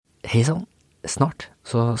Hei sann, snart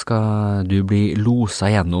så skal du bli losa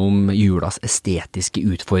gjennom julas estetiske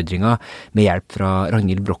utfordringer med hjelp fra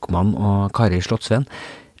Ragnhild Brochmann og Kari Slottsveen.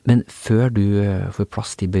 Men før du får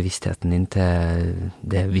plass til bevisstheten din til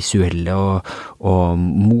det visuelle og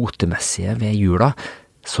motemessige ved jula,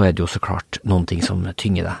 så det jo så klart noen ting som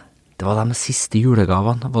tynger deg. Det var de siste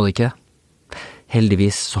julegavene, var det ikke det?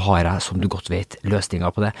 Heldigvis så har jeg, som du godt vet,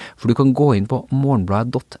 løsninger på det, for du kan gå inn på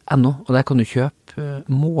morgenbladet.no, og der kan du kjøpe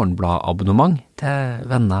morgenbladabonnement til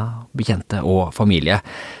venner, bekjente og familie,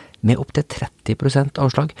 med opp til 30%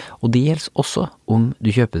 avslag, og det gjelder også om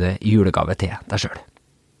du kjøper det i julegave til deg selv.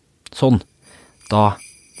 Sånn, da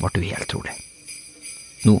ble du helt trolig.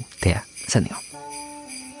 Nå til sendinga.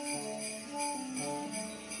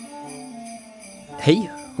 Hei,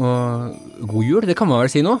 og god jul, det kan man vel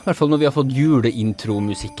si nå, i hvert fall når vi har fått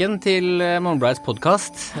juleintromusikken til Morgenbladets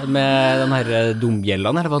podcast, med de her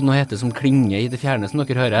dombjellene, eller hva det nå heter, som klinger i det fjerne som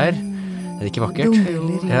dere hører her. Det ikke vakkert?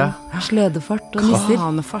 Dombjeller, ja. Sledefart og nisser.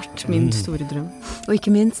 Hanefart, min store drøm. Og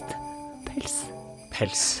ikke minst, pels.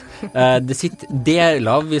 Pels. Det sitter deler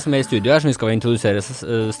av vi som i studio her, som vi skal introdusere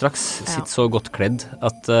straks, sitter så godt kledd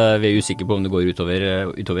at vi usikre på om det går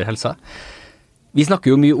utover helsa. Vi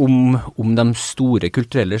snakker jo mye om de store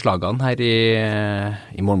kulturelle slagene her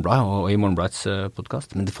i Morgenbladet og i Morgenbladets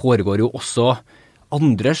podcast, men det foregår jo også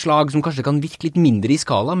andre slag som kanskje kan virke litt mindre i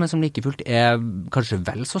skala, men som like fullt kanskje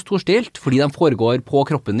vel så storstilt, fordi de foregår på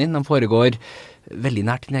kroppen din, de foregår veldig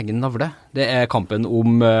nært din egen navle. Det kampen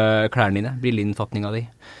om klærne dine, brilleinnfatninga di,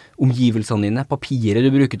 omgivelsene dine, papiret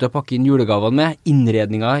du bruker til å pakke inn julegavene med,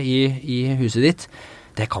 innredninga i huset ditt.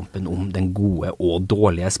 Det kampen om den gode og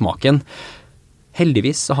dårlige smaken.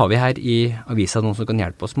 Heldigvis så har vi her i avisa noen som kan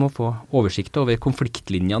hjelpe oss med å få oversikt over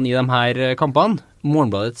konfliktlinjene i de her kampene.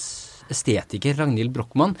 Morgenbladets estetiker Ragnhild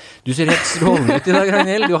Brochmann. Du ser helt strålende ut i dag,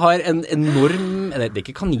 Ragnhild. Du har en enorm, det er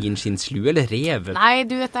ikke kaninskinnslue eller rev? Nei,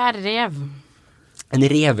 du, dette er rev. En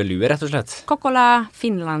revelue, rett og slett. Kokkola,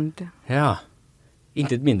 Finland. Ja,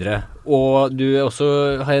 intet mindre. Og du også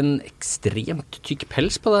har en ekstremt tykk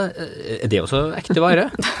pels på deg. Er det også ekte vare?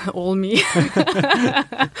 All me.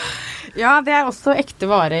 Ja, det er også ekte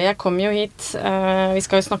vare. Jeg kom jo hit. Vi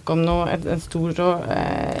skal jo snakke om en stor og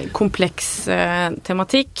kompleks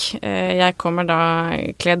tematikk. Jeg kommer da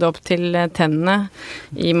kledd opp til tennene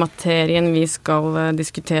i materien vi skal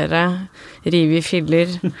diskutere, rive i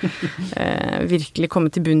filler, virkelig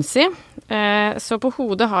komme til bunns i. Så på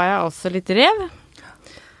hodet har jeg altså litt rev.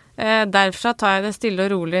 Derfra tar jeg det stille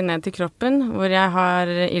og rolig ned til kroppen, hvor jeg har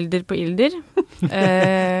ilder på ilder.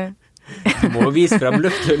 Du må vise frem,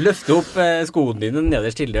 løfte opp skoene dine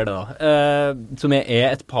nederst til der da. Som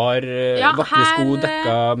et par vakre sko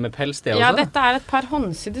dekka med pels, det også? Ja, dette er et par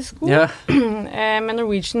håndsydde sko. Ja. Med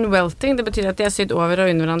Norwegian welting, det betyr at de er sydd over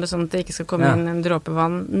og under hverandre, sånn at det ikke skal komme inn en dråpe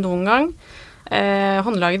vann noen gang.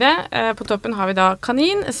 Håndlagde. På toppen har vi da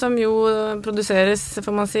kanin, som jo produseres,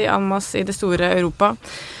 får man si, en masse i det store Europa.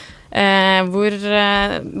 Hvor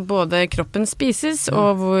både kroppen spises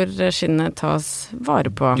og hvor skinnet tas vare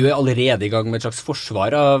på. Du er allerede i gang med et slags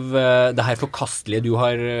forsvar av det her forkastelige du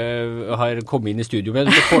har kommet inn i studio med.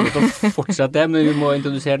 Du får lov til å fortsette det, men vi må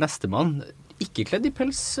introdusere neste mann. Ikke kledd i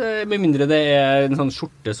pels, med mindre det er en sånn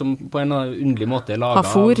skjorte som på en underlig måte er laget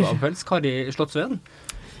av pels. Kari Slottsveen.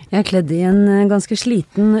 Jeg er kledd i en ganske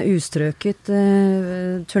sliten, ustrøket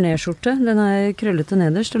turnerskjorte. Den er krøllete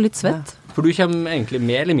nederst og litt svett. Ja. For du kommer egentlig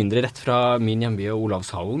mer eller mindre rett fra min hjemby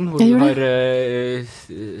Olavshallen, hvor du har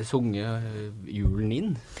sunget julen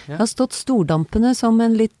inn. Ja. Jeg har stått stordampende som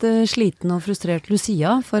en litt sliten og frustrert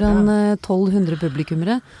Lucia foran 1200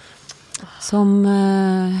 publikummere, som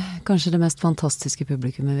kanskje det mest fantastiske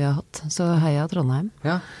publikummet vi har hatt. Så heia Trondheim.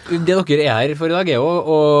 Ja. Det dere er her for i dag er jo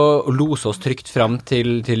å lose oss trygt frem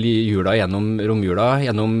til jula gjennom romjula,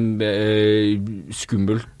 gjennom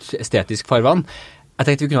skummelt estetisk farvann. Jeg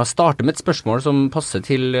tenkte vi kunne starte med et spørsmål som passer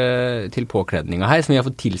til påkledninga her, som vi har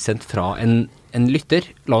fått tilsendt fra en lytter.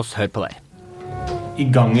 La oss høre på det. I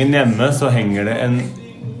gangen hjemme så henger det en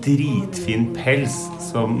dritfin pels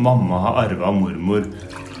som mamma har arvet av mormor.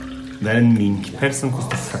 Det er en minkpels som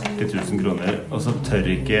koster 40 000 kroner, og så tør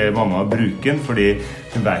ikke mamma å bruke den, fordi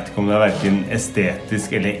hun vet ikke om det er hverken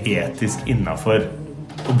estetisk eller etisk innenfor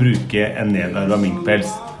å bruke en nedarvet minkpels.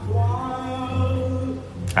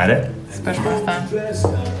 Er det?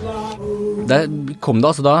 Der kom det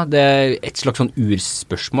altså da. Det er et slags sånn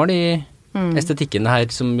urspørsmål i estetikken her,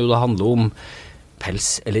 som jo da handler om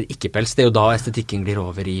pels eller ikke pels. Det er jo da estetikken blir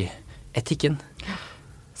over i etikken.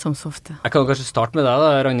 Som så ofte. Jeg kan kanskje starte med deg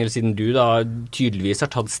da, Ragnhild, siden du da tydeligvis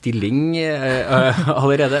har tatt stilling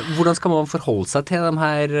allerede. Hvordan skal man forholde seg til de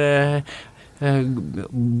her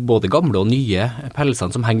både gamle og nye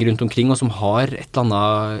pelsene som henger rundt omkring, og som har et eller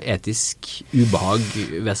annet etisk ubehag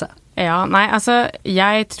ved seg? Ja, nei, altså,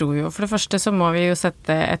 jeg tror jo, for det første så må vi jo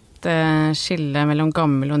sette et skille mellom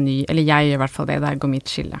gammel og ny, eller jeg gjør i hvert fall det, der går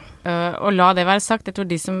mitt skille. Og la det være sagt, jeg tror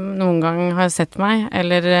de som noen gang har sett meg,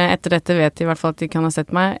 eller etter dette vet de i hvert fall at de kan ha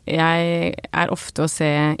sett meg, jeg er ofte å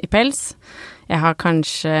se i pels. Jeg har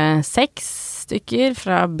kanskje 6 stykker,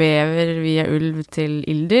 fra bever via ulv til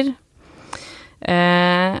ilder.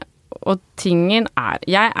 Og tingen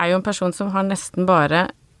jeg er jo en person som har nesten bare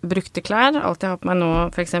brukte klær, alt jeg har på meg nå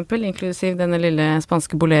for eksempel, inklusiv denne lille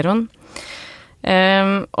spanske boleroen.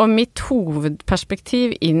 Og mitt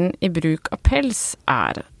hovedperspektiv inn i bruk av pels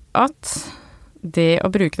at det å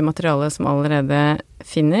bruke det materialet som allerede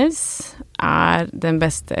finnes, den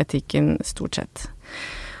beste etikken stort sett.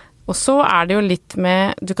 Og så det jo litt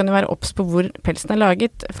med, du kan jo være obs på hvor pelsen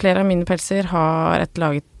laget. Flere av mine pelser har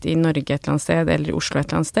laget i Norge et eller annet sted, eller i Oslo et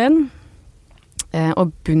eller annet sted.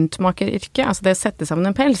 Og buntmakeryrket, altså det å sette sammen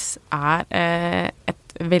en pels,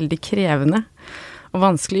 et veldig krevende og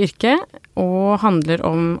vanskelig yrke, og handler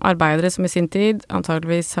om arbeidere som i sin tid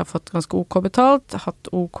antageligvis har fått ganske ok betalt, hatt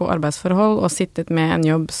ok arbeidsforhold, og sittet med en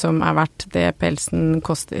jobb som verdt det pelsen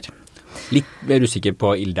koster. Litt mer usikker på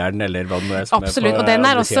ilderen, eller hva det som absolutt, på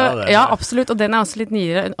andre siden. Ja, absolutt, og den også litt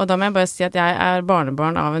nyere, og da må jeg bare si at jeg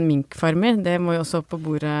barnebarn av en minkfarmer, det må jo også opp på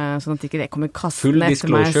bordet, sånn at ikke det kommer kastende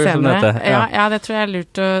etter meg senere. Ja, det tror jeg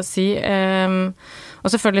lurt å si. Og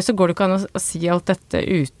selvfølgelig så går det ikke an å si alt dette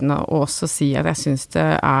uten å også si at jeg synes det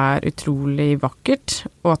utrolig vakkert,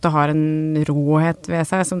 og at det har en råhet ved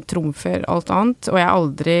seg som trumfer alt annet, og jeg har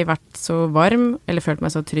aldri vært så varm, eller følt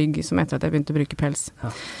meg så trygg som etter at jeg begynte å bruke pels.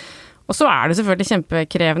 Ja. Og så det selvfølgelig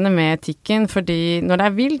kjempekrevende med etikken, fordi når det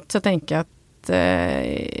vilt, så tenker jeg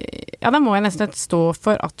at da må jeg nesten stå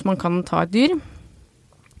for at man kan ta et dyr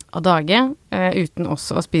av dage, uten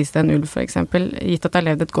også å spise en ulv for eksempel, gitt at det har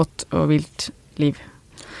levd et godt og vilt liv.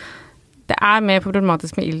 Det mer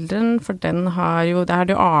problematisk med ilderen, for den har jo,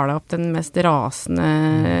 det jo ala opp den mest rasende,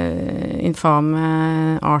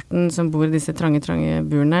 infame arten som bor i disse trange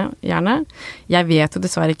burene, gjerne. Jeg vet jo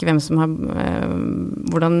dessverre ikke hvem som har,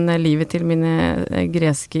 hvordan livet til mine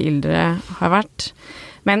greske ildere har vært.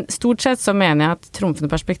 Men stort sett så mener jeg at trumfende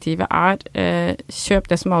perspektivet kjøp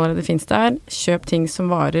det som allerede finnes der, kjøp ting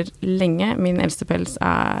som varer lenge. Min eldste pels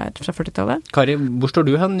fra 40-tallet. Kari, hvor står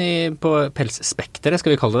du hen på pelsspekteret,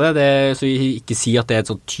 skal vi kalle det? Så vi ikke si at det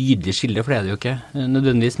et så tydelig skille, for det jo ikke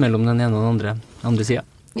nødvendigvis mellom den ene og den andre siden.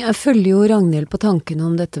 Jeg følger jo Ragnhild på tanken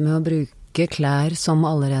om dette med å bruke klær som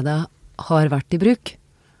allerede har vært i bruk.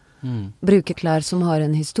 Bruke klær som har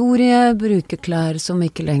en historie, bruke klær som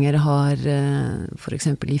ikke lenger har for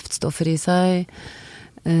eksempel giftstoffer i seg,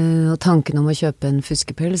 og tanken om å kjøpe en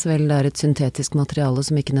fuskepels, vel det et syntetisk materiale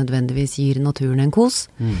som ikke nødvendigvis gir naturen en kos.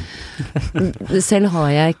 Selv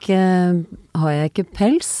har jeg ikke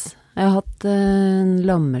pels. Jeg har hatt en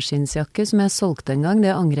lammeskinnsjakke som jeg solgte en gang,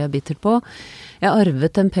 det angrer jeg bittert på. Jeg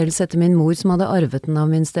arvet en pels etter min mor som hadde arvet den av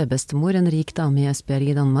min stebestemor, en rik dame i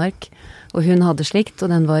Esbjerg i Danmark. Og hun hadde slikt, og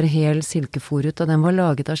den var hel silkeforet, og den var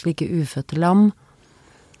laget av slike ufødte lam.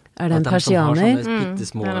 Det en persianer? Som har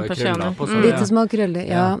bittesmå krøller på. Bittesmå krøller,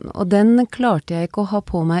 ja. Og den klarte jeg ikke å ha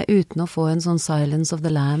på meg uten å få en sånn Silence of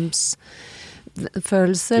the Lambs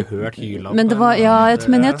følelse. Du hørte hyla. Men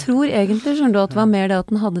men jeg tror egentlig, skjønner du, at det var mer det at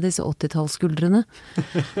den hadde disse 80-tallsskuldrene.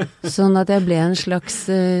 Sånn at jeg ble en slags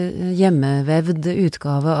hjemmevevd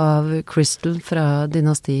utgave av Crystal fra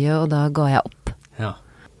dynastiet, og da ga jeg opp. Ja.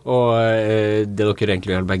 Og det dere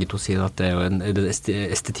egentlig vil begge to si, at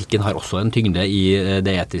estetikken har også en tyngde i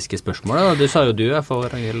det etiske spørsmålet. Du sa jo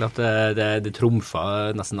Ragnhild, at det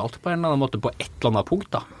trumfer nesten alt på en eller annen måte, på et eller annet punkt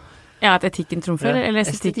da. Ja, at etikken trumfer, eller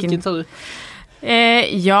estetikken? Estetikken, sa du.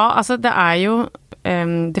 Ja, altså det jo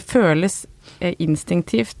det føles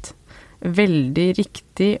instinktivt veldig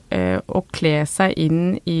riktig å kle seg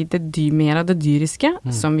inn i mer av det dyriske,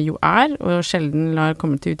 som vi jo og sjelden lar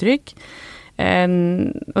komme til uttrykk.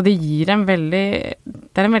 Og det gir en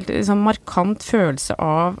veldig sånn markant følelse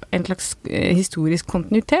av en slags historisk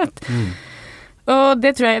kontinuitet. Og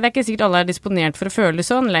det tror jeg, det ikke sikkert alle disponert for å føle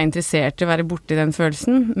sånn, eller interessert i å være borte i den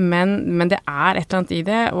følelsen, men det et eller annet i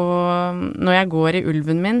det, og når jeg går i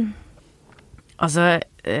ulven min, altså,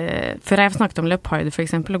 før jeg snakket om leopard for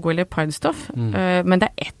eksempel, å gå i leopardstoff, men det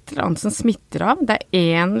et eller annet som smitter av, det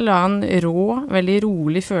en eller annen veldig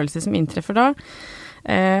rolig følelse som inntreffer da,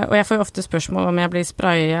 og jeg får jo ofte spørsmål om jeg blir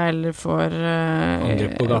sprayet eller får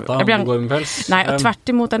angrep på gata om du går med pels. Nei, og tvert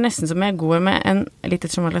imot nesten som jeg går med litt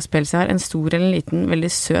ettersom hva slags pels jeg har, en stor eller en liten, veldig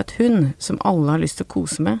søt hund som alle har lyst til å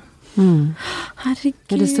kose med. Herregud.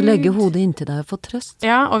 Jeg har lyst til å legge hodet inntil deg og få trøst.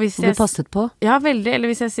 Ja, og hvis Og bli passet på. Ja, veldig. Eller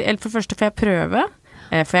hvis jeg sier, eller for det første får jeg prøve,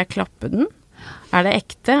 får jeg klappe den? Er det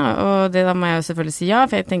ekte? Og det da må jeg jo selvfølgelig si ja,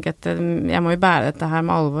 for jeg tenker at jeg må jo bære dette her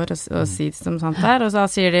med alvor og si det som sant er. Og så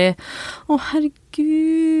sier de, å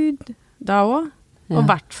herregud, da også. Og i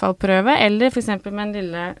hvert fall prøve. Eller for eksempel med den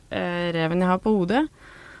lille reven jeg har på hodet,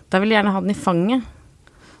 da vil jeg gjerne ha den i fanget.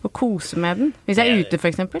 Og kose med den, hvis jeg er ute for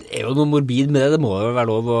eksempel. Det er jo noe morbid med det, det må jo være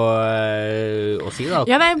lov å si da.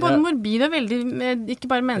 Ja, det er både morbid og veldig, ikke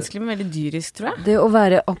bare menneskelig, men veldig dyrisk, tror jeg. Det å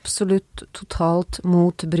være absolutt totalt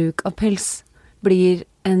mot bruk av pels blir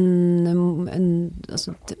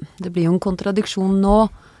altså, det blir jo en kontradiksjon nå,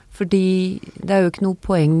 fordi det er jo ikke noe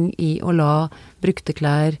poeng i å la brukte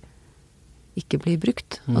klær ikke bli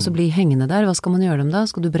brukt, altså bli hengende der. Hva skal man gjøre dem da?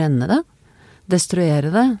 Skal du brenne det?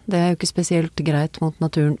 Destruere det? Det er jo ikke spesielt greit mot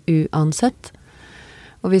naturen uansett.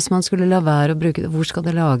 Og hvis man skulle la være å bruke det, hvor skal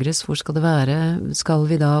det lagres, hvor skal det være? Skal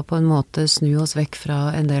vi da på en måte snu oss vekk fra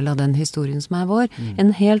en del av den historien som er vår?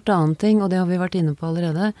 En helt annen ting, og det har vi vært inne på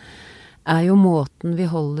allerede, er jo måten vi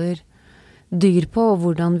holder dyr på, og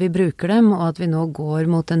hvordan vi bruker dem, og at vi nå går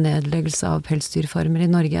mot en nedleggelse av pelsdyrfarmer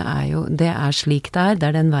i Norge, det er slik det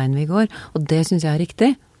er den veien vi går, og det synes jeg er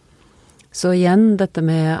riktig. Så igjen, dette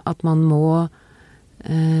med at man må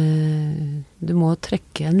du må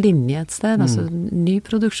trekke en linje et sted. Altså, ny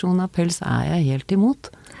produksjon av pels er jeg helt imot.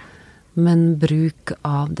 Men bruk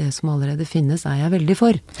av det som allerede finnes er jeg veldig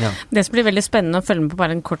for. Ja. Det som blir veldig spennende å følge med på,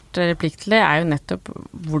 bare en kort replikk til det, er jo nettopp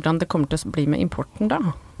hvordan det kommer til å bli med importen da.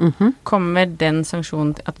 Kommer den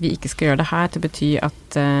sanksjonen at vi ikke skal gjøre det her til å bety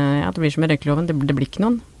at det blir som med røykeloven, det blir ikke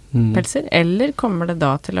noen pelser? Eller kommer det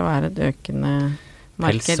da til å være et økende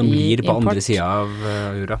marked pels som blir på import? andre siden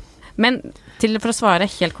av jorda? Men for å svare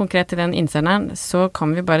helt konkret til den innsenderen, så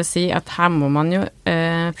kan vi bare si at her må man jo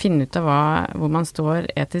finne ut av hvor man står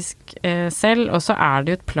etisk selv, og så er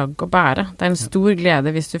det jo et plagg å bære. Det er en stor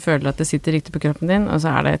glede hvis du føler at det sitter riktig på kroppen din, og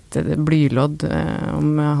så er det et blylodd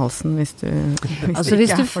om halsen hvis du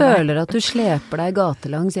hvis du føler at du sleper deg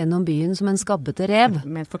gatelangs gjennom byen som en skabbete rev.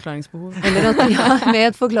 Med et forklaringsbehov. Eller at med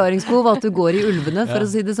et forklaringsbehov, at du går i ulvene, for å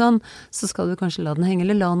si det sånn, så skal du kanskje la den henge,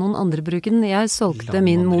 eller la noen andre bruke den. Jeg solgte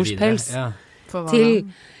min mors pels.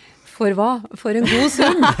 For hva? For en god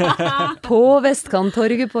sum. På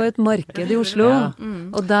Vestkanttorget på et marked i Oslo.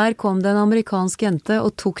 Og der kom det en amerikansk jente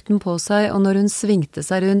og tok den på seg, og når hun svingte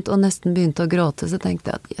seg rundt og nesten begynte å gråte, så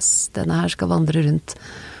tenkte jeg at yes, denne her skal vandre rundt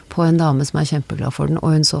på en dame som er kjempeglad for den,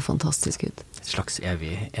 og hun så fantastisk ut. Et slags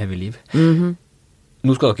evig liv.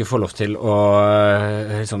 Nå skal dere få lov til å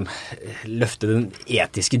liksom, løfte den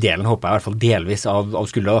etiske delen, håper jeg i hvert fall delvis av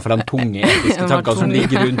skuldra, for de tunge etiske tankene som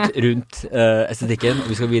ligger rundt estetikken. Og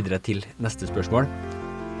vi skal videre til neste spørsmål.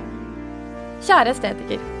 Kjære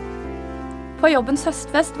estetiker. På jobbens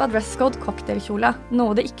høstfest var dresscode cocktailkjole,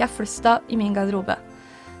 noe det ikke er flust av i min garderobe.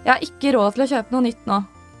 Jeg har ikke råd til å kjøpe noe nytt nå.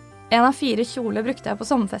 En av 4 kjoler brukte jeg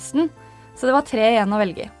på sommerfesten, så det var 3 igjen å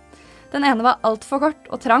velge i. Den ene var alt for kort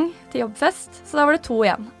og trang til jobbfest, så da var det 2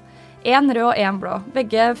 igjen. 1 rød og 1 blå,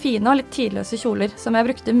 begge fine og litt tidløse kjoler, som jeg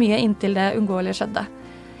brukte mye inntil det uunngåelige skjedde.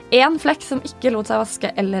 1 flekk som ikke lot seg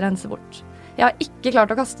vaske eller rense bort. Jeg har ikke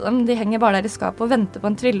klart å kaste dem, de henger bare der i skapet og venter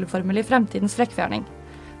på en trylleformel i fremtidens flekkfjerning.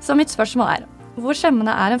 Så mitt spørsmål er, hvor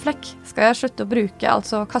skjemmende er en flekk? Skal jeg slutte å bruke,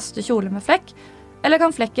 altså kaste kjole med flekk, eller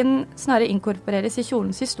kan flekken snarere inkorporeres i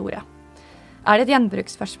kjolens historie? Er det et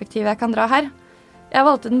gjenbruksperspektiv jeg kan dra her? Jeg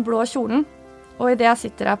valgte den blå kjolen, og i det jeg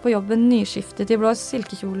sitter her på jobben nyskiftet i blå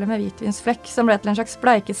silkekjole med hvitvinsflekk, som ble til en slags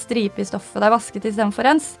bleiket stripe i stoffet der vasket i stedet for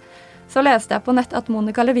rens, så leste jeg på nett at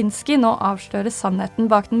Monica Lewinsky nå avslører sannheten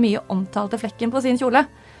bak den mye omtalte flekken på sin kjole.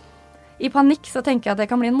 I panikk så tenker jeg at det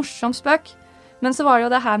kan bli en morsom spøk, men så var det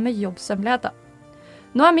jo det her med jobbsømmelighet da.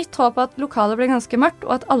 Nå er mitt håp at lokalet blir ganske mørkt,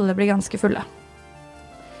 og at alle blir ganske fulle.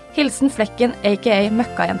 Hilsen Flekken, a.k.a.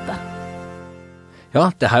 Møkkajente. Ja,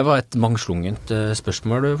 det her var et mangslungent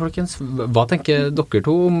spørsmål, folkens. Hva tenker dere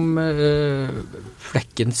to om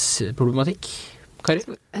flekkens problematikk? Kari?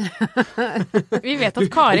 Vi vet at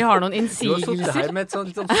Kari har noen innsigelser. Du har suttet her med et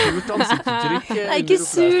sånt surt ansiktsuttrykk. Det er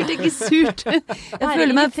ikke surt. Jeg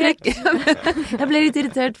føler meg frekk. Jeg ble litt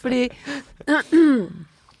irritert, fordi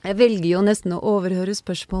jeg velger jo nesten å overhøre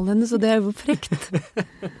spørsmålene, så det er jo frekt.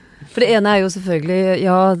 For det ene er jo selvfølgelig,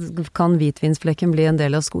 ja, kan hvitvinsflekken bli en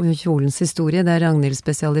del av kjolens historie? Det er Ragnhilds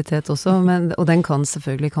spesialitet også, og den kan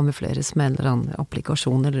selvfølgelig kamufleres med en eller annen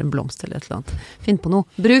applikasjon eller en blomst eller et eller annet. Finn på noe.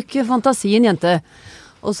 Bruk fantasien, jente!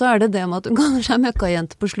 Og så er det det med at hun kaller seg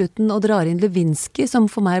møkkajente på slutten og drar inn Lewinsky, som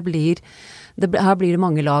for meg her blir det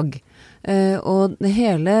mange lag. Og det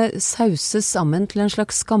hele sauses sammen til en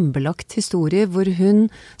slags skambelagt historie hvor hun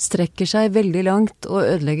strekker seg veldig langt og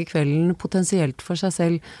ødelegger kvelden potensielt for seg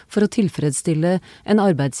selv for å tilfredsstille en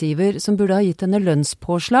arbeidsgiver som burde ha gitt henne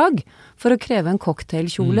lønnspåslag for å kreve en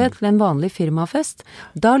cocktailkjole til en vanlig firmafest.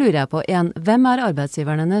 Da lurer jeg på, hvem er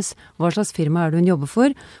arbeidsgiveren hennes? Hva slags firma er det hun jobber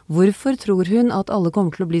for? Hvorfor tror hun at alle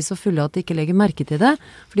kommer til å bli så fulle at de ikke legger merke til det?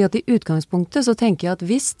 Fordi at i utgangspunktet så tenker jeg at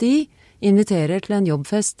hvis de inviterer til en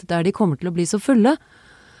jobbfest der de kommer til å bli så fulle,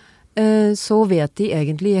 så vet de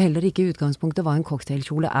egentlig heller ikke i utgangspunktet hva en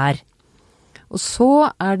cocktailkjole er. Og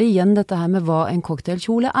så er det igjen dette her med hva en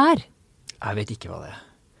cocktailkjole er. Jeg vet ikke hva det er.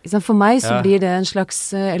 For meg så blir det en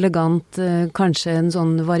slags elegant, kanskje en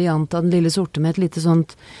sånn variant av den lille sorte med et lite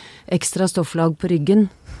sånt ekstra stofflag på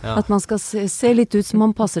ryggen. Ja. At man skal se litt ut som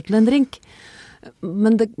man passer til en drink.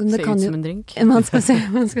 Men det kan jo... Se ut som en drink. Man skal se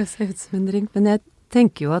ut som en drink, men jeg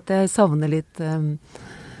tenker jo at jeg savner litt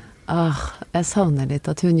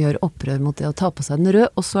at hun gjør opprør mot det å ta på seg den røde,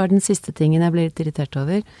 og så er den siste tingen jeg blir litt irritert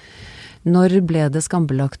over. Når ble det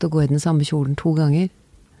skambelagt å gå i den samme kjolen 2 ganger?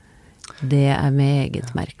 Det er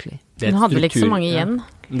meget merkelig. Hun hadde vel ikke så mange igjen.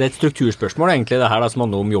 Det er et strukturspørsmål egentlig, det her da, som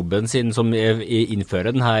handler om jobben sin, som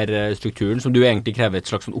innfører den her strukturen, som du egentlig krever et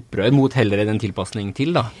slags opprør mot, heller enn en tilpasning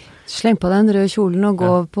til da. Sleng på deg den røde kjolen og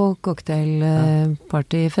gå på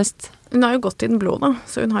cocktailpartyfest. Hun har jo gått i den blå da,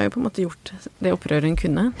 så hun har jo på en måte gjort det opprøret hun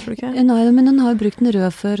kunne, tror du ikke? Nei, men hun har jo brukt den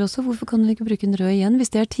røde før også, hvorfor kan hun ikke bruke den røde igjen,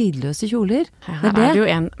 hvis det er tidløse kjoler? Her er det jo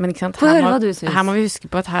en, men ikke sant, her må vi huske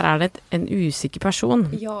på at her er det en usikker person,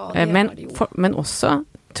 men også,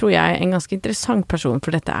 tror jeg, en ganske interessant person,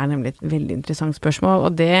 for dette er nemlig et veldig interessant spørsmål,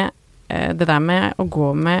 og det der med å gå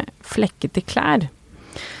med flekkete klær,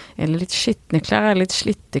 eller litt skitne klær, eller litt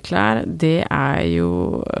slitte klær, det er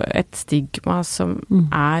jo et stigma som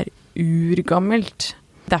er urgammelt.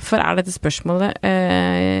 Derfor er dette spørsmålet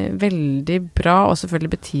veldig bra, og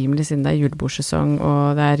selvfølgelig betimelig siden det er julebordsesong,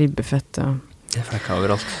 og det er ribbefett, og det er flekka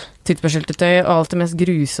overalt. Tyttebærsyltetøy, og alt det mest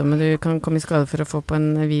grusomme du kan komme i skade for å få på en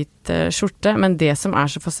hvit skjorte. Men det som er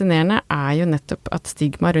så fascinerende, er jo nettopp at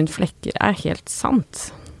stigma rundt flekker er helt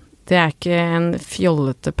sant. Det er ikke en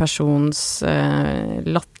fjollete persons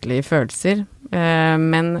latterlige følelser,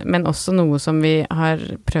 men også noe som vi har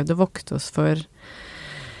prøvd å vokte oss for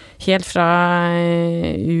helt fra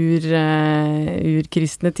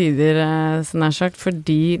urkristne tider, sånn er sagt,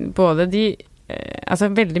 fordi både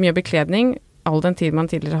veldig mye bekledning, all den tid man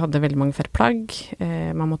tidligere hadde veldig mange færre plagg,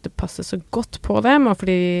 man måtte passe så godt på dem, og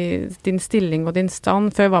fordi din stilling og din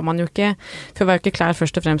stand, før var jo ikke klær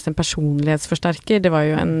først og fremst en personlighetsforsterker, det var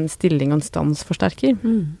jo en stilling og en standsforsterker.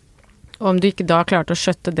 Og om du ikke da klarte å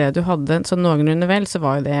skjøtte det du hadde så noenlunde vel, så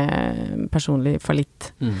var jo det personlig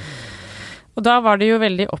fallitt. Og da var det jo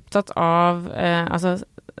veldig opptatt av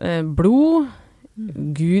blod.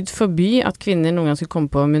 Gud forby at kvinner noen gang skulle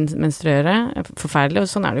komme på å menstruere. Forferdelig,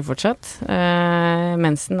 og sånn er det jo fortsatt.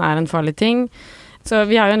 Mensen er en farlig ting. Så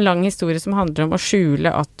vi har jo en lang historie som handler om å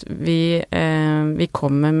skjule at vi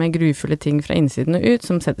kommer med grufulle ting fra innsiden og ut,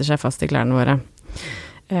 som setter seg fast i klærne våre.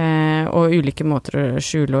 Og ulike måter å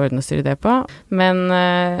skjule og ordne og styre det på. Men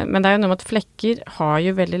det er jo noe med at flekker har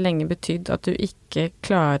jo veldig lenge betydd at du ikke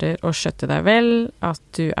klarer å skjøtte deg vel, at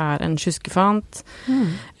du er en tjuskefant,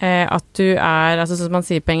 at du er, altså sånn som man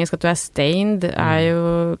sier på engelsk, at du er stained,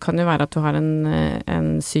 kan jo være at du har en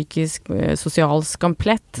psykisk, sosial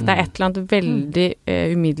skamplett. Det er et eller annet veldig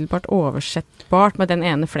umiddelbart oversettbart med den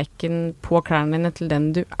ene flekken på klærne dine til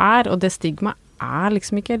den du er, og det stigma er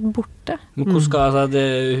liksom ikke helt borte. Men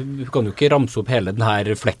du kan jo ikke ramse opp hele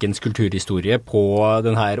denne flekkens kulturhistorie på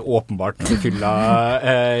denne åpenbart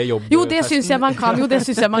fylla jobb. Jo, det synes jeg man kan. Jeg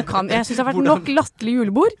synes det har vært nok latterlig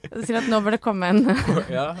julebord. Jeg sier at nå bør det komme en...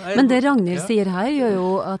 Men det Ragnhild sier her gjør jo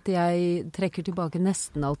at jeg trekker tilbake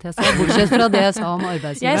nesten alt jeg sa, bortsett fra det jeg sa om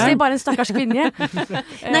arbeidsgiver. Jeg sier bare en stakkars kvinne.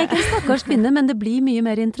 Nei, ikke en stakkars kvinne, men det blir mye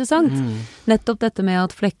mer interessant. Nettopp dette med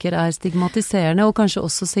at flekker er stigmatiserende, og kanskje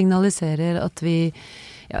også signaliserer at vi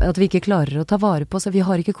ikke klarer å ta vare på, så vi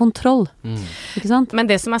har ikke kontroll. Ikke sant? Men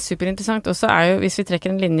det som er superinteressant også er jo, hvis vi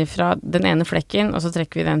trekker en linje fra den ene flekken, og så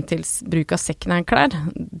trekker vi den til bruk av second-hand-klær,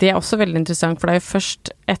 det er også veldig interessant, for det er jo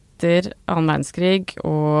først etter annen verdenskrig,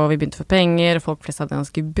 og vi begynte å få penger, og folk flest hadde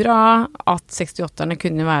ganske bra, at 68-erne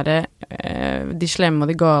kunne være de slemme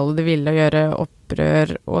og de gale, de ville gjøre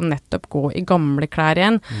opprør, og nettopp gå i gamle klær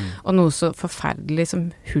igjen, og noe så forferdelig som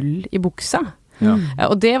hull i buksa. Ja.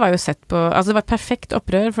 Og det var jo sett på, altså det var et perfekt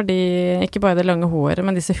opprør, fordi ikke bare det lange håret,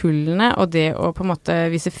 men disse hullene, og det å på en måte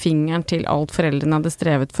vise fingeren til alt foreldrene hadde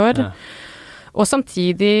strevet for. Ja. Og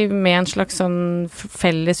samtidig med en slags sånn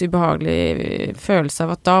felles ubehagelig følelse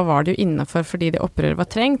av at da var det jo innenfor fordi det opprøret var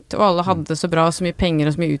trengt, og alle hadde så bra og så mye penger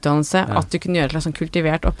og så mye utdannelse at du kunne gjøre et slags sånn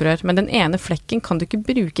kultivert opprør. Men den ene flekken kan du ikke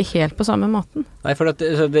bruke helt på samme måten. Nei, for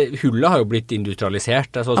hullet har jo blitt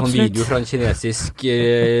industrialisert. Jeg så sånn video fra en kinesisk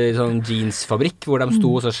sånn jeansfabrikk, hvor de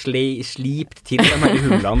sto og så slipt til de her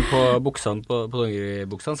hullene på buksene, på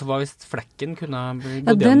dongeribuksene, så var visst flekken kunne gått igjen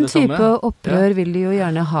det samme. Den type opprør vil de jo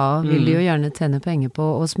gjerne ha, vil de jo gjerne tjene penger på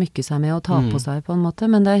å smykke seg med og ta på seg på en måte,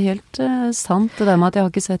 men det helt sant det der med at jeg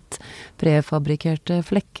har ikke sett prefabrikerte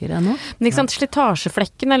flekker ennå. Men ikke sant,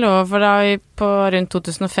 slitasjeflekken lov, for da på rundt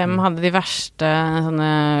 2005 hadde de verste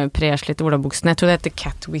sånne preslitte olabuksene. Jeg tror det heter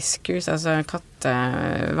cat whiskers, altså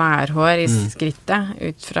katteværhår i skrittet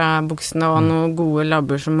ut fra buksene, og noen gode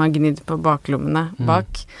labber som har gnidd på baklommene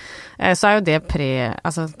bak. Så jo det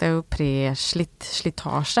det jo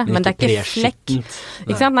slitasje, men det ikke flekk.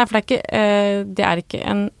 Ikke sant? Nei, det ikke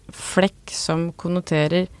en flekk som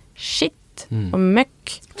konnoterer skitt og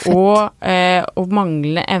møkk og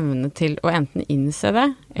mangle evne til å enten innse det,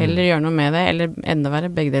 eller gjøre noe med det, eller enda verre,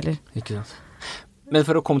 begge deler. Ikke sant. Men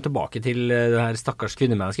for å komme tilbake til det her stakkars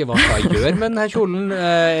kvinnemennesket, hva skal jeg gjøre med denne kjolen?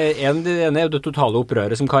 Det ene jo det totale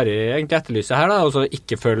opprøret som Kari egentlig etterlyser her, da, altså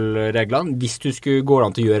ikke følge reglene. Hvis du skulle gå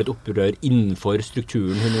an til å gjøre et opprør innenfor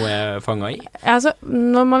strukturen hun nå fanget i? Altså,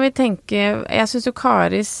 nå må vi tenke, jeg synes jo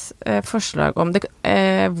Karis forslag om det,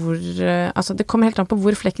 det kommer helt an på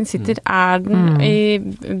hvor flekken sitter. Den i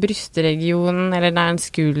brystregionen, eller det en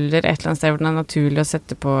skulder, et eller annet sted hvor den naturlig å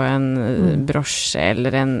sette på en brosje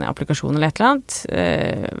eller en applikasjon eller et eller annet?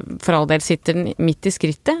 For all del sitter den midt i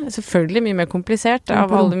skrittet, selvfølgelig mye mer komplisert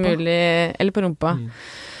av alle mulige, eller på rumpa.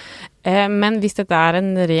 Men hvis dette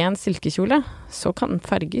en ren silkekjole, så kan den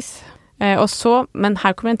farges. Men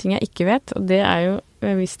her kommer en ting jeg ikke vet, og det jo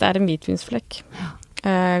hvis det en hvitvinsflekk.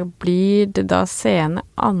 Blir det da seende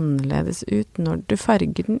annerledes ut når du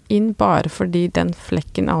farger den inn, bare fordi den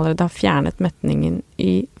flekken allerede har fjernet metningen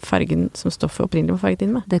i fargen som stoffet opprinnelig var farget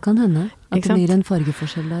inn med? Det kan hende. At det blir en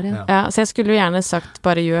fargeforskjell der, ja. Så jeg skulle jo gjerne sagt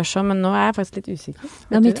bare gjør så, men nå jeg faktisk litt usikker.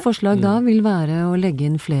 Ja, mitt forslag da vil være å legge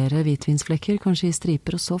inn flere hvitvinsflekker, kanskje i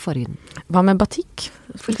striper, og så farge den. Hva med batikk?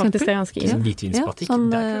 For faktisk det ganske inn. Hvitvinsbatikk. Ja, sånn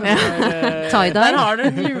tie-dye. Der har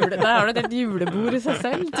du et julebord i seg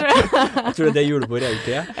selv, tror jeg. Jeg tror det julebordet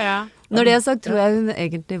egentlig Ja. Når det sagt, tror jeg hun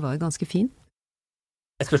egentlig var ganske fin.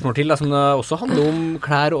 Et spørsmål til, som også handler om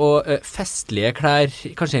klær og festlige klær,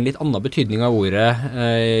 kanskje en litt annen betydning av ordet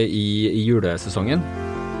i julesesongen.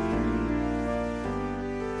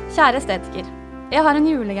 Kjære estetiker, jeg har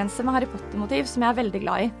en julegenser med Harry Potter-motiv som jeg veldig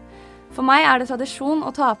glad i. For meg det tradisjon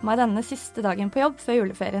å ta på meg denne siste dagen på jobb før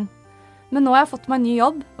juleferien. Men nå har jeg fått meg en ny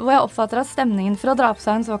jobb, hvor jeg oppfatter at stemningen for å dra på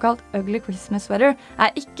seg en såkalt ugly Christmas sweater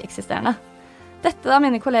ikke-eksisterende. Dette da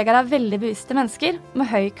mine kollegaer veldig bevisste mennesker med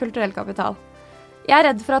høy kulturell kapital. Jeg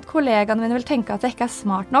redd for at kollegaene mine vil tenke at jeg ikke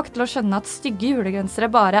smart nok til å skjønne at stygge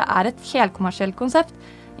julegrensere bare et helkommersielt konsept,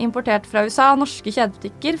 importert fra USA og norske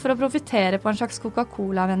kjedebutikker for å profitere på en slags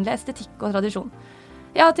Coca-Cola-vennlig estetikk og tradisjon.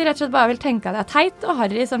 Ja, at de rett og slett bare vil tenke at jeg teit og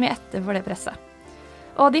harry som i etter for det presset.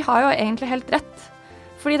 Og de har jo egentlig helt rett,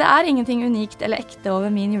 fordi det ingenting unikt eller ekte over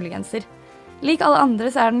min julegenser. Lik alle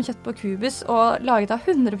andre så den kjøtt på kubus og laget av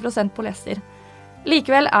 100% polyester.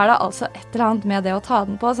 Likevel det altså et eller annet med det å ta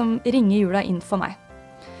den på som ringer jula inn for meg.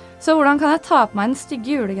 Så hvordan kan jeg ta på meg den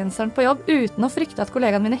stygge julegenseren på jobb uten å frykte at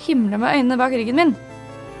kollegaene mine himler med øynene bak ryggen min?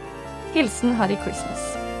 Hilsen Harry Christmas.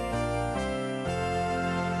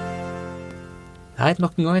 Det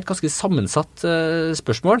nok en gang et ganske sammensatt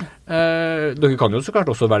spørsmål. Dere kan jo så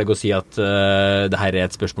klart også velge å si at det her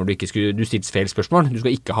et spørsmål du ikke skulle, du stilte feil spørsmål, du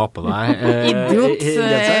skal ikke ha på deg Idiot,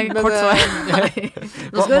 kort svar.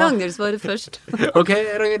 Nå skal Ragnhild svare først. Ok,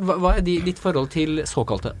 Ragnhild, hva ditt forhold til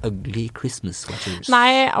såkalte ugly Christmas sweaters?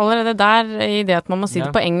 Nei, allerede der, i det at man må si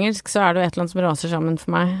det på engelsk, så det jo et eller annet som raser sammen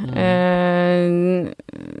for meg.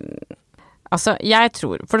 Altså, jeg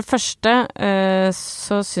tror, for det første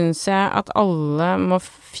så synes jeg at alle må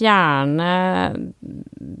fjerne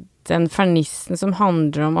den fernissen som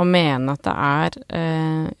handler om å mene at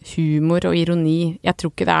det humor og ironi. Jeg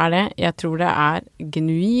tror ikke det det. Jeg tror det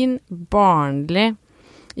genuin, barnlig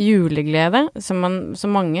juleglede, som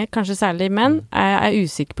mange, kanskje særlig menn,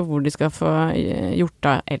 usikre på hvor de skal få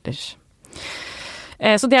gjort av ellers.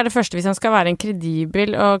 Så det det første hvis han skal være en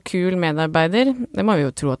kredibel og kul medarbeider. Det må vi jo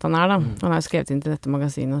tro at han da. Han har skrevet inn til dette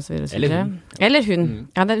magasinet og så videre. Eller hun. Eller hun.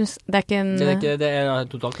 Ja, det ikke en... Det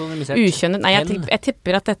totalt anonymisert. Ukjønnet. Nei, jeg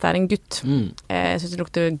tipper at dette en gutt. Jeg synes det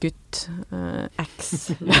lukter gutt.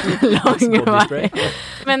 Axe. Lang vei.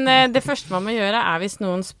 Men det første man må gjøre hvis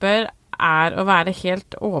noen spør, å være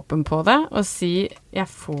helt åpen på det og si jeg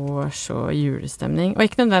får så julestemning. Og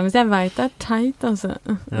ikke nødvendigvis, jeg vet det teit, altså.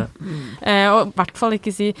 Ja. Og I hvert fall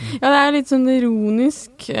ikke si ja, det litt sånn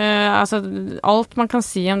ironisk. Altså, alt man kan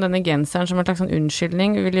si om denne genseren som en slags sånn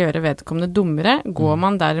unnskyldning vil gjøre vedkommende dummere. Går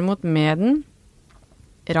man derimot med den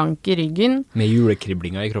rank I ryggen. Med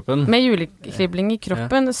julekriblinga I kroppen. Med julekribling I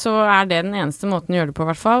kroppen, så det den eneste måten å gjøre det på, I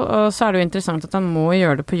hvert fall. Og så det jo interessant at han må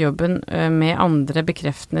gjøre det på jobben med andre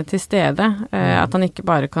bekreftende til stede. At han ikke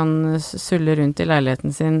bare kan sulle rundt I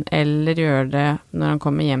leiligheten sin, eller gjøre det når han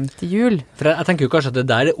kommer hjem til jul. For jeg tenker jo kanskje at det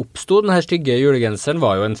der det oppstod, den her stygge julegenseren,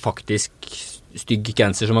 var jo en faktisk stygg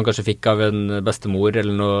genser som man kanskje fikk av en bestemor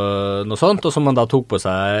eller noe sånt, og som man da tok på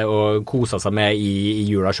seg og koset seg med I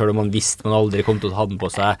jula, selv om man visste man aldri kom til å ha den på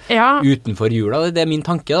seg utenfor jula. Det min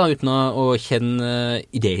tanke da, uten å kjenne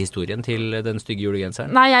idéhistorien til den stygge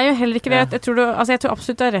julegenseren. Nei, jeg gjør heller ikke det. Jeg tror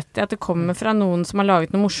absolutt du har rett I at det kommer fra noen som har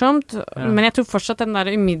laget noe morsomt, men jeg tror fortsatt den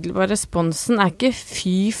der umiddelbare responsen ikke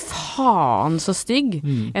fy faen så stygg.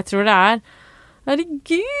 Jeg tror det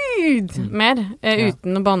herregud, mer,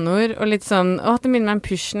 uten noen banneord, og litt sånn, det minner meg om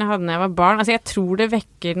pysjen jeg hadde når jeg var barn. Altså, jeg tror det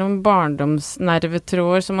vekker noen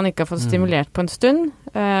barndomsnervetråder som man ikke har fått stimulert på en stund,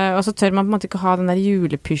 og så tør man på en måte ikke ha den der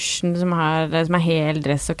julepysjen som hel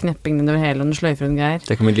dress og knepping nedover hele og den sløyfer og greier.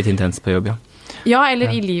 Det kommer litt intens på jobb, ja. Ja, eller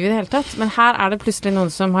I livet I det hele tatt, men her det plutselig noen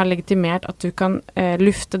som har legitimert at du kan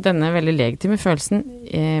lufte denne veldig legitime følelsen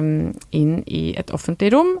inn I et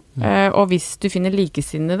offentlig rom, og hvis du finner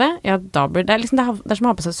likesinnede, ja, da blir det liksom, det som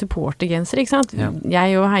å ha på seg supportergenser, ikke sant? Ja.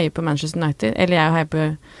 Jeg jo heier på Manchester United, eller jeg heier på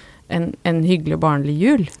en hyggelig og barnlig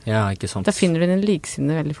jul. Ja, ikke sant. Da finner du den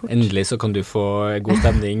likesinnede veldig fort. Endelig så kan du få god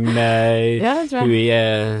stemning med hun I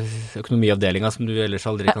økonomiavdelingen som du ellers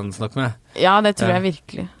aldri kan snakke med. Ja, det tror jeg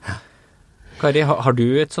virkelig. Kari, har du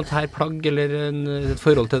et sånt her plagg eller et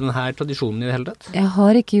forhold til denne tradisjonen I det hele tatt? Jeg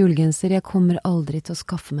har ikke julegenser, jeg kommer aldri til å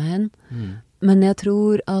skaffe meg en. Men jeg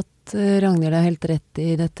tror at Ragnhild har helt rett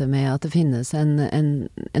I dette med at det finnes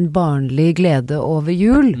en barnlig glede over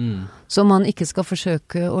jul, som man ikke skal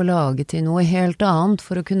forsøke å lage til noe helt annet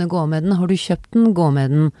for å kunne gå med den. Har du kjøpt den, gå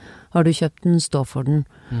med den. Har du kjøpt den, stå for den.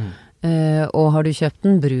 Og har du kjøpt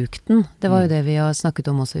den, bruk den. Det var jo det vi har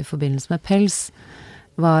snakket om også I forbindelse med pels.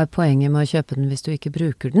 Hva poenget med å kjøpe den hvis du ikke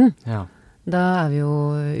bruker den? Ja. Da vi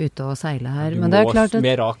jo ute og seile her. Men det klart at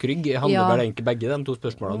med rak rygg handler vel egentlig begge de to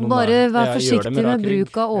spørsmålene. Bare vær forsiktig med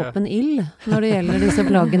bruk av åpen ild når det gjelder disse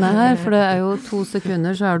plaggene her, for det jo 2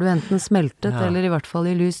 sekunder så du enten smeltet eller I hvert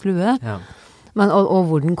fall I lys lue. Ja. Men, og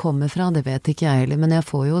hvor den kommer fra, det vet ikke jeg heller, men jeg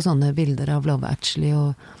får jo sånne bilder av Love Actually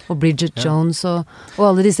og Bridget Jones og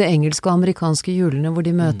alle disse engelske og amerikanske julene hvor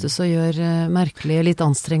de møtes og gjør merkelige, litt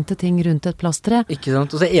anstrengte ting rundt et plastre. Ikke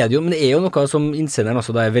sant, og så det jo, men det jo noe som innsenderen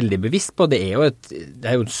også da veldig bevisst på, det jo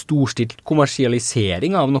en storstilt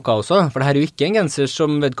kommersialisering av noe også, for det her jo ikke en genser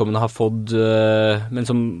som vedkommende har fått, men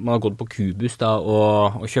som man har gått på Kubus da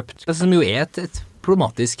og kjøpt, det som jo et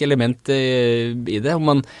problematisk element I det, om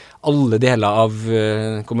man alle deler av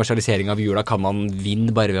kommersialisering av jula kan man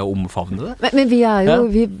vinne bare ved å omfavne det. Men vi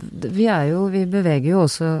beveger jo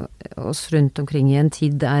også oss rundt omkring I en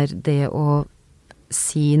tid der det å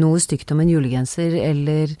si noe stygt om en julegenser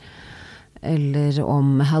eller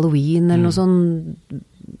om Halloween eller noe sånt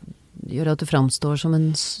gjør at du framstår som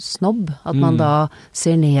en snobb, at man da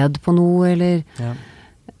ser ned på noe eller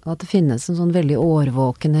at det finnes en sånn veldig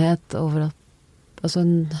årvåkenhet over at altså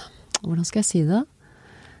hvordan skal jeg si det?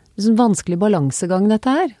 Det en vanskelig balansegang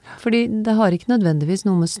dette her, fordi det har ikke nødvendigvis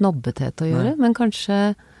noe med snobbethet å gjøre, men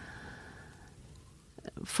kanskje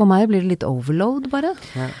for meg blir det litt overload bare.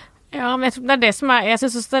 Ja, men jeg tror det det som jeg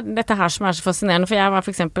synes også det dette her som så fascinerende, for jeg var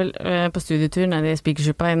for eksempel på studietur nede I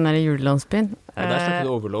Spikersuppa I den der julelandsbyen. Ja, der snakker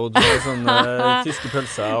du overload, sånne tyske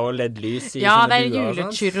pølser og LED-lys I ja, sånne buer. Ja, det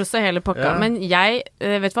julechurros og hele pakka, men jeg,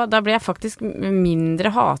 vet du hva, da ble jeg faktisk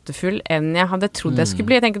mindre hatefull enn jeg hadde trodd jeg skulle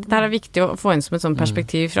bli. Jeg tenker at dette her viktig å få inn som et sånt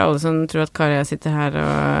perspektiv fra alle som tror at Kari og jeg sitter her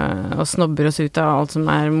og snobber oss ut av alt som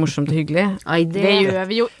morsomt og hyggelig. Ai, det gjør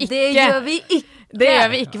vi jo ikke! Det gjør vi ikke! Det gjør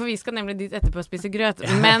vi ikke, for vi skal nemlig dit etterpå og spise grøt.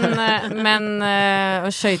 Men og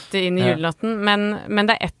skøyte inn I julenatten. Men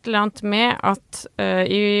det et eller annet med at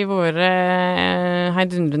I våre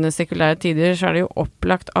heidundrende sekulære tider så det jo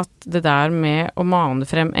opplagt at det der med å mane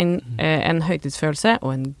frem en høytidsfølelse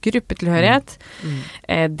og en gruppetilhørighet,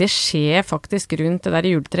 det skjer faktisk rundt det der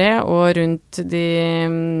juletreet og rundt de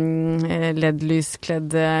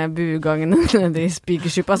LED-lyskledde buegangene nede I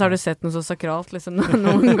Spikersuppa. Så har du sett noe så sakralt liksom,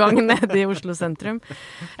 noen gang nede I Oslo sentrum.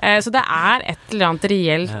 Så det et eller annet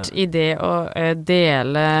reelt I det å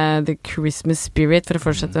dele the Christmas spirit, for å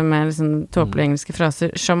fortsette med liksom tåpelige engelske fraser,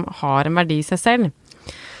 som har en verdi I seg selv.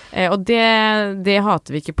 Og det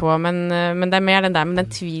hater vi ikke på, men det mer den der med den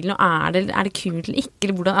tvilen, og er det kult eller ikke,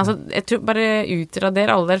 eller hvordan, altså, jeg tror bare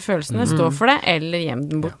utrader alle der følelsene, stå for det, eller gjem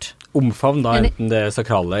den bort. Omfavn da, enten det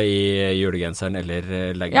sakrale i julegenseren,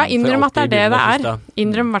 eller legge ja, innrøm at det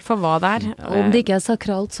innrøm i hvert fall hva det Og om det ikke er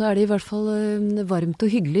sakralt, så er det i hvert fall varmt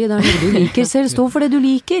og hyggelig, det noe du liker selv, stå for det du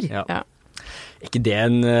liker. Ja. Ikke det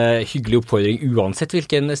en hyggelig oppfordring, uansett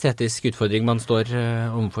hvilken estetisk utfordring man står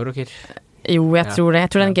overfor, dere? Jo, jeg tror det. Jeg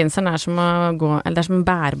tror den genseren som eller det som en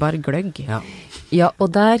bærbar gløgg. Ja,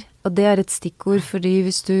 og det et stikkord, fordi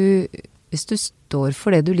hvis du står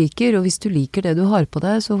for det du liker, og hvis du liker det du har på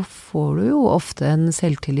deg, så får du jo ofte en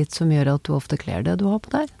selvtillit som gjør at du ofte kler det du har på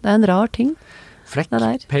deg. Det en rar ting. Flekk,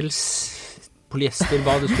 pels, polyester,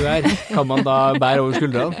 hva det skulle være, kan man da bære over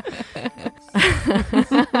skuldrene?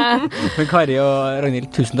 Men Kari og Ragnhild,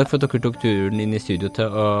 tusen takk for at dere tok turen inn i studio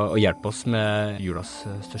til å hjelpe oss med julas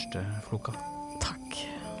største floker. Takk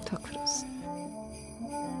for oss.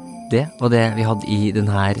 Det var det vi hadde i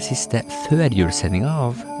denne siste førjulssendingen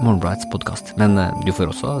av Morgenbladets podcast. Men du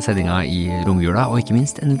får også sendinga i romjula, og ikke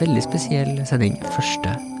minst en veldig spesiell sending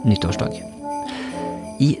første nyttårsdag.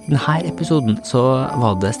 I denne episoden så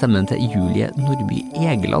var det stemmen til Julie Nordby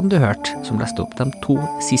Egeland du hørte, som leste opp de 2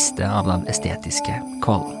 siste av de estetiske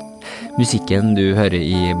kvalene. Musikken du hører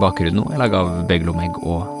i bakgrunnen nå laget av Beglomegg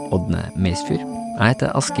og Ådne Meisfyr. Jeg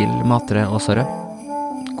heter Askild Matre Åsare.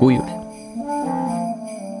 God jul!